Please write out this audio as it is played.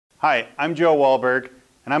Hi, I'm Joe Wahlberg,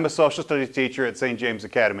 and I'm a social studies teacher at St. James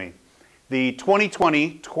Academy. The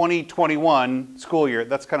 2020-2021 school year,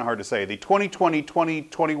 that's kind of hard to say, the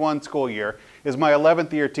 2020-2021 school year is my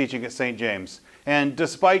 11th year teaching at St. James. And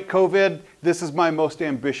despite COVID, this is my most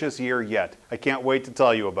ambitious year yet. I can't wait to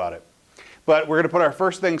tell you about it. But we're going to put our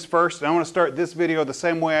first things first, and I want to start this video the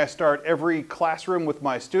same way I start every classroom with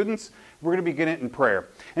my students. We're going to begin it in prayer.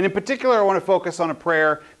 And in particular, I want to focus on a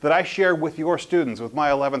prayer that I share with your students, with my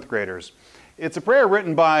 11th graders. It's a prayer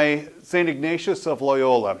written by St. Ignatius of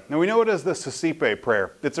Loyola. Now we know it as the Sucipe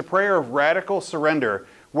prayer. It's a prayer of radical surrender,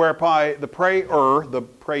 whereby the prayer,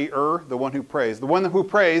 the one who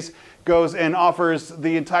prays, goes and offers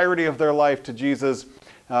the entirety of their life to Jesus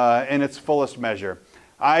in its fullest measure.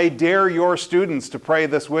 I dare your students to pray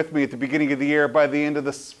this with me at the beginning of the year. By the end of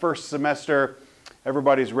this first semester,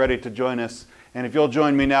 everybody's ready to join us. And if you'll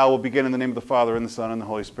join me now, we'll begin in the name of the Father, and the Son, and the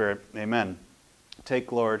Holy Spirit. Amen.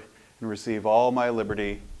 Take, Lord, and receive all my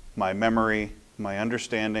liberty, my memory, my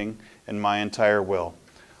understanding, and my entire will.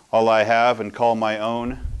 All I have and call my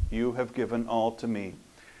own, you have given all to me.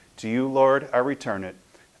 To you, Lord, I return it.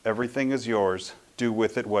 Everything is yours. Do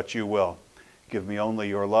with it what you will. Give me only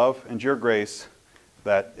your love and your grace.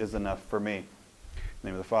 That is enough for me. In the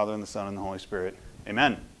name of the Father, and the Son, and the Holy Spirit.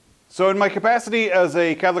 Amen. So in my capacity as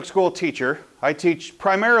a Catholic school teacher, I teach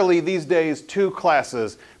primarily these days two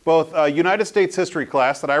classes, both a United States history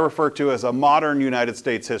class that I refer to as a modern United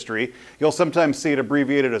States history. You'll sometimes see it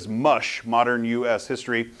abbreviated as MUSH, modern U.S.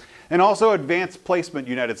 history, and also advanced placement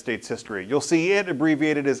United States history. You'll see it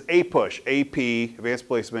abbreviated as APUSH, AP, advanced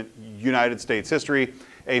placement United States history,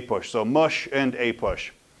 APUSH. So MUSH and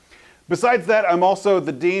APUSH. Besides that, I'm also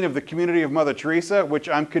the Dean of the Community of Mother Teresa, which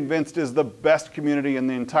I'm convinced is the best community in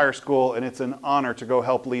the entire school, and it's an honor to go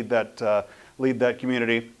help lead that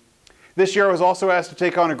community. This year I was also asked to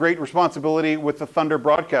take on a great responsibility with the Thunder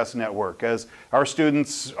Broadcast Network. As our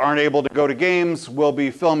students aren't able to go to games, we'll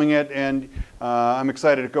be filming it, and I'm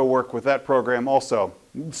excited to go work with that program also.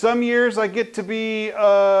 Some years I get to be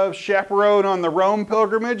a chaperone on the Rome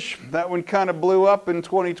pilgrimage. That one kind of blew up in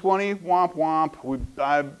 2020. Womp womp.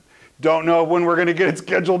 I don't know when we're going to get it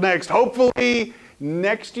scheduled next. Hopefully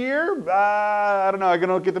next year. I don't know. I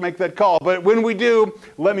don't get to make that call. But when we do,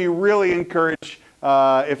 let me really encourage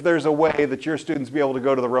if there's a way that your students be able to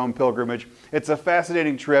go to the Rome pilgrimage. It's a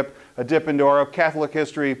fascinating trip, a dip into our Catholic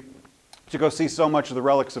history to go see so much of the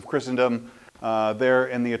relics of Christendom there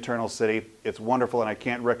in the Eternal City. It's wonderful, and I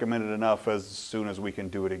can't recommend it enough as soon as we can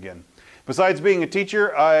do it again. Besides being a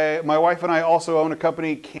teacher, my wife and I also own a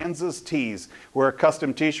company, Kansas Tees. We're a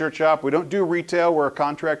custom t-shirt shop. We don't do retail. We're a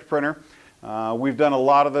contract printer. We've done a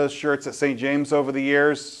lot of those shirts at St. James over the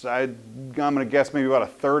years. I'm going to guess maybe about a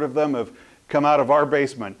third of them have come out of our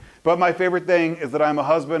basement. But my favorite thing is that I'm a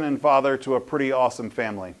husband and father to a pretty awesome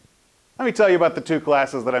family. Let me tell you about the two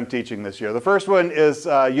classes that I'm teaching this year. The first one is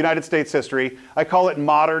United States history. I call it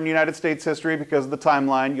modern United States history because of the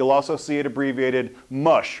timeline. You'll also see it abbreviated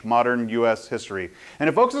MUSH, modern U.S. history. And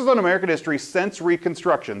it focuses on American history since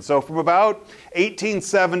Reconstruction. So from about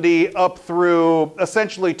 1870 up through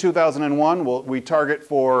essentially 2001, we target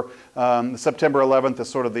for September 11th as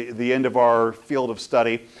sort of the end of our field of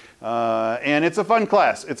study. And it's a fun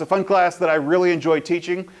class. It's a fun class that I really enjoy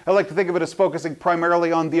teaching. I like to think of it as focusing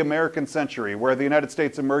primarily on the American century, where the United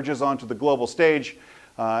States emerges onto the global stage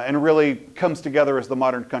and really comes together as the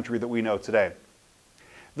modern country that we know today.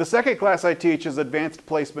 The second class I teach is Advanced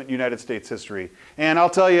Placement United States History. And I'll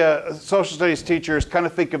tell you, social studies teachers kind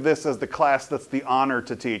of think of this as the class that's the honor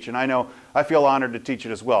to teach. And I know I feel honored to teach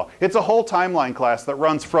it as well. It's a whole timeline class that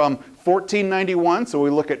runs from 1491, so we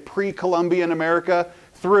look at pre-Columbian America,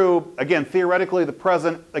 through, again, theoretically the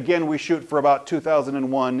present. Again, we shoot for about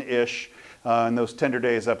 2001-ish in those tender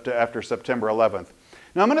days up to after September 11th.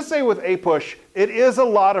 Now I'm going to say with APUSH, it is a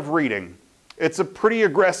lot of reading. It's a pretty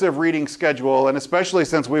aggressive reading schedule, and especially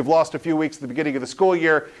since we've lost a few weeks at the beginning of the school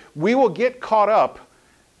year, we will get caught up,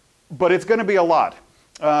 but it's going to be a lot.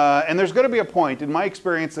 And there's going to be a point, in my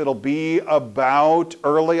experience, it'll be about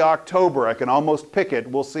early October. I can almost pick it.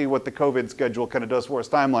 We'll see what the COVID schedule kind of does for us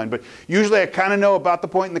timeline. But usually I kind of know about the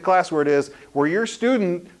point in the class where it is, where your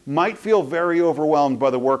student might feel very overwhelmed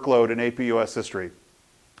by the workload in AP US history.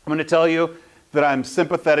 I'm going to tell you that I'm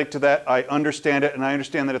sympathetic to that. I understand it, and I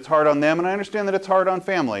understand that it's hard on them, and I understand that it's hard on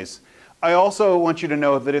families. I also want you to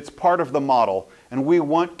know that it's part of the model, and we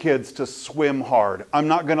want kids to swim hard. I'm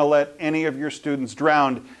not going to let any of your students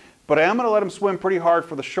drown, but I am going to let them swim pretty hard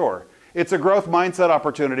for the shore. It's a growth mindset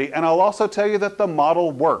opportunity, and I'll also tell you that the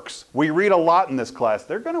model works. We read a lot in this class.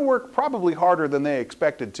 They're going to work probably harder than they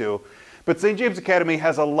expected to, But St. James Academy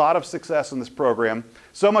has a lot of success in this program,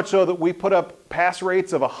 so much so that we put up pass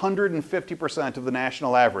rates of 150% of the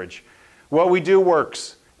national average. What we do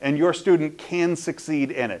works, and your student can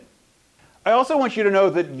succeed in it. I also want you to know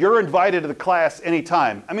that you're invited to the class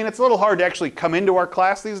anytime. I mean, it's a little hard to actually come into our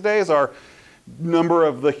class these days. Our number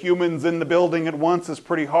of the humans in the building at once is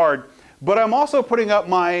pretty hard. But I'm also putting up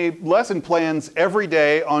my lesson plans every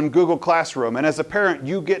day on Google Classroom. And as a parent,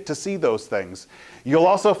 you get to see those things. You'll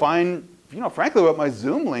also find, frankly, what my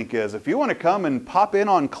Zoom link is. If you want to come and pop in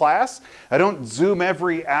on class, I don't Zoom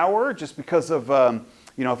every hour just because of,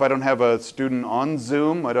 if I don't have a student on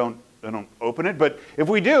Zoom, I don't open it. But if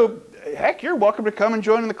we do, heck, you're welcome to come and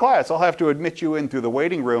join in the class. I'll have to admit you in through the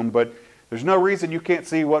waiting room, but there's no reason you can't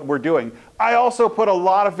see what we're doing. I also put a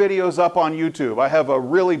lot of videos up on YouTube. I have a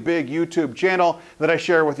really big YouTube channel that I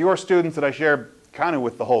share with your students, that I share kind of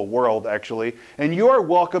with the whole world, actually. And you're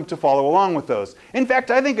welcome to follow along with those. In fact,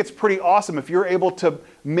 I think it's pretty awesome if you're able to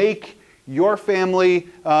make your family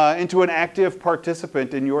into an active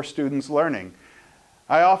participant in your students' learning.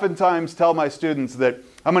 I oftentimes tell my students that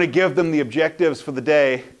I'm going to give them the objectives for the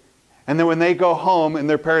day, and then when they go home and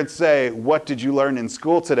their parents say, "What did you learn in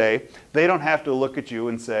school today?" they don't have to look at you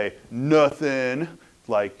and say, "Nothing,"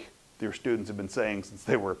 like their students have been saying since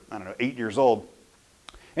they were, 8 years old.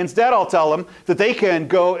 Instead, I'll tell them that they can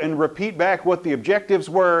go and repeat back what the objectives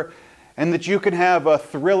were, and that you can have a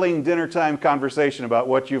thrilling dinner time conversation about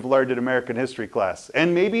what you've learned in American history class,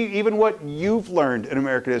 and maybe even what you've learned in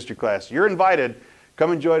American history class. You're invited.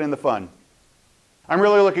 Come and join in the fun. I'm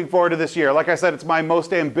really looking forward to this year. Like I said, it's my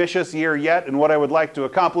most ambitious year yet, and what I would like to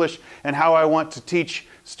accomplish and how I want to teach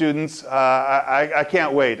students. I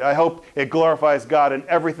can't wait. I hope it glorifies God in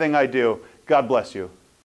everything I do. God bless you.